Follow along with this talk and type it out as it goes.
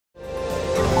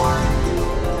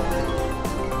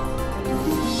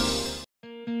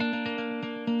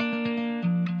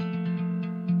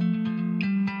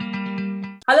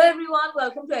Hello everyone,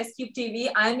 welcome to SCube TV.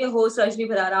 I am your host Rajni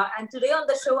Bharara, and today on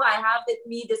the show I have with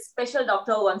me this special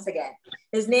doctor once again.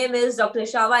 His name is Dr.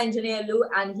 Chava Anjaneyulu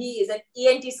and he is an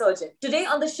ENT surgeon. Today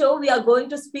on the show we are going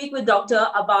to speak with doctor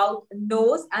about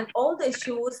nose and all the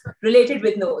issues related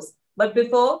with nose. But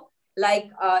before,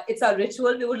 it's our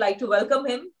ritual, we would like to welcome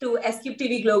him to SCube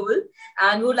TV Global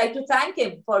and we would like to thank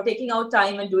him for taking out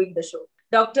time and doing the show.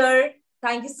 Doctor,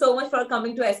 thank you so much for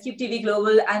coming to SCube TV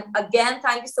Global. And again,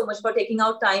 thank you so much for taking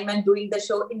out time and doing the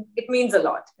show. It means a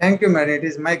lot. Thank you, man. It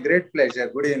is my great pleasure.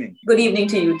 Good evening. Good evening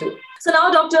to you too. So now,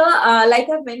 doctor, like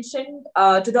I've mentioned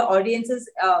to the audiences,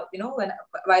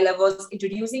 while I was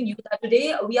introducing you, that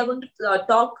today we are going to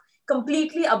talk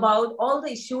completely about all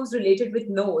the issues related with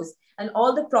nose and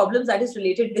all the problems that is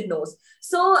related with nose.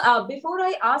 So before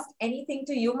I ask anything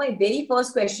to you, my very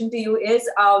first question to you is,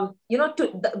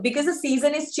 because the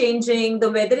season is changing,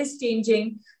 the weather is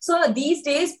changing. So these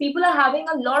days people are having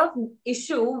a lot of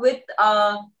issue with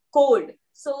cold.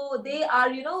 So they are,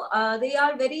 they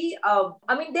are very,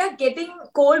 they are getting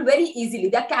cold very easily.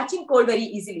 They're catching cold very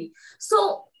easily.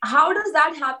 So how does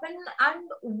that happen? And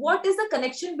what is the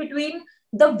connection between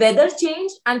the weather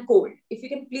change and cold? If you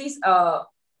can please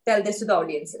tell this to the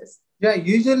audiences. Yeah,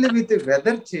 usually with the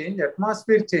weather change,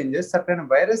 atmosphere changes, certain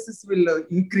viruses will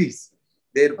increase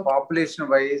their population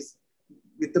wise.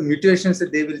 With the mutations,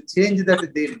 they will change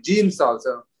that their genes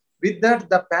also. With that,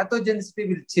 the pathogenicity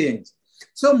will change.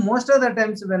 So most of the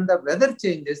times when the weather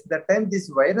changes, that time this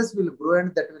virus will grow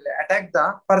and that will attack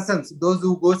the persons, those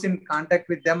who goes in contact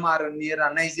with them are near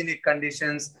unhygienic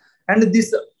conditions. And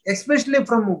this, especially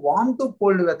from warm to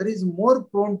cold weather, is more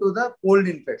prone to the cold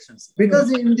infections.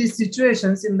 Because in these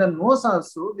situations, in the nose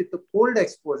also, with the cold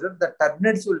exposure, the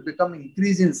turbinates will become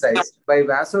increase in size by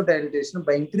vasodilatation,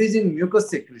 by increasing mucus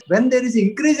secretion. When there is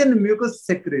increase in mucus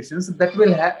secretions, that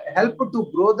will help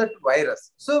to grow that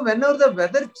virus. So whenever the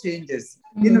weather changes,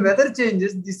 in weather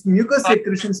changes, these mucus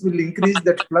secretions will increase,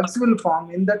 that plugs will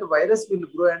form, in that virus will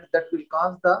grow and that will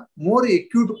cause the more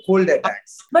acute cold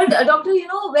attacks. But doctor,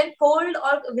 when cold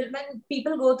or when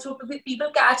people go through, people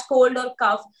catch cold or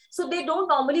cough, so they don't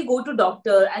normally go to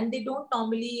doctor and they don't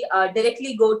normally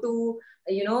directly go to,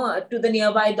 to the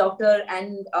nearby doctor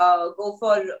and go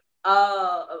for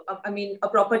a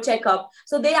proper checkup.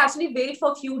 So they actually wait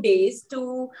for a few days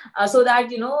to so that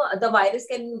the virus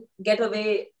can get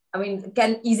away.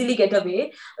 Can easily get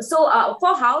away. So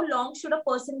for how long should a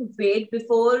person wait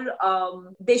before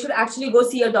they should actually go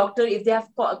see a doctor if they have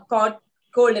caught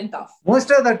cold and cough?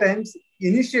 Most of the times,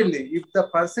 initially, if the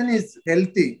person is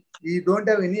healthy, we don't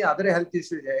have any other health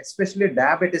issues, especially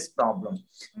diabetes problem.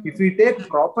 If we take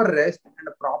proper rest and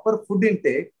proper food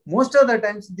intake, most of the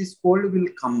times this cold will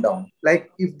come down. Like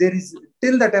if there is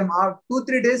till the time,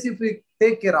 2-3 days, if we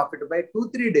take care of it, by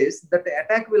 2-3 days, that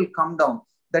attack will come down.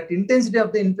 That intensity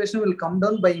of the infection will come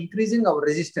down by increasing our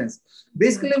resistance.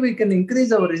 Basically, we can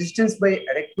increase our resistance by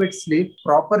adequate sleep,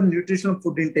 proper nutritional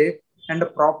food intake, and a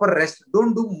proper rest.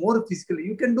 Don't do more physically.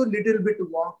 You can do little bit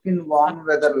walk in warm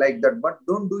weather like that, but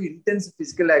don't do intense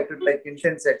physical activity like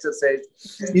intense exercise,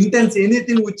 intense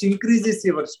anything which increases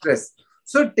your stress.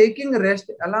 So taking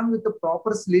rest along with the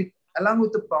proper sleep, along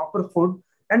with the proper food,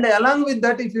 and along with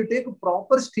that, if you take a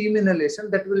proper steam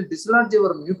inhalation, that will dislodge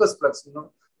your mucus plugs.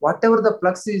 Whatever the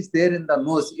plugs is there in the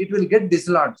nose, it will get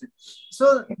dislodged.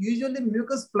 So usually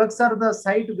mucus plugs are the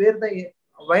site where the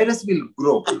virus will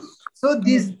grow. So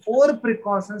these 4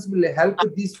 precautions will help.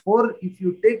 These 4, if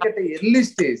you take at an early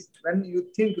stage, when you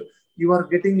think you are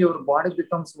getting, your body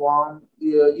becomes warm,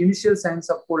 initial signs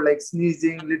of cold like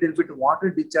sneezing, little bit water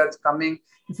discharge coming.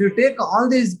 If you take all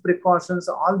these precautions,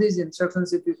 all these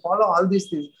instructions, if you follow all these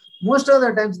things, most of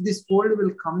the times this cold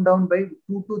will come down by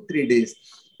 2 to 3 days.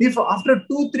 If after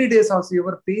 2-3 days also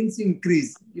your pains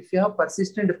increase, if you have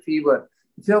persistent fever,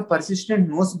 if you have persistent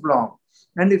nose block,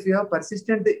 and if you have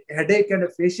persistent headache and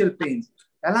facial pains,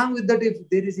 along with that, if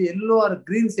there is yellow or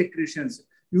green secretions,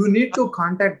 you need to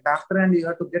contact doctor and you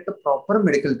have to get a proper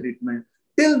medical treatment.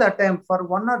 Till that time, for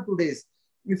 1 or 2 days,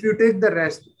 if you take the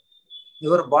rest,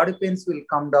 your body pains will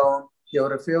come down,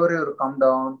 your fever will come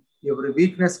down, your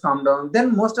weakness come down.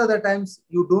 Then most of the times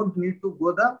you don't need to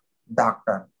go the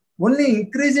doctor. Only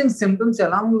increasing symptoms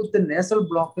along with the nasal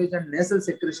blockage and nasal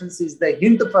secretions is the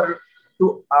hint for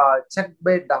to check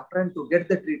by doctor and to get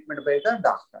the treatment by the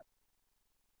doctor.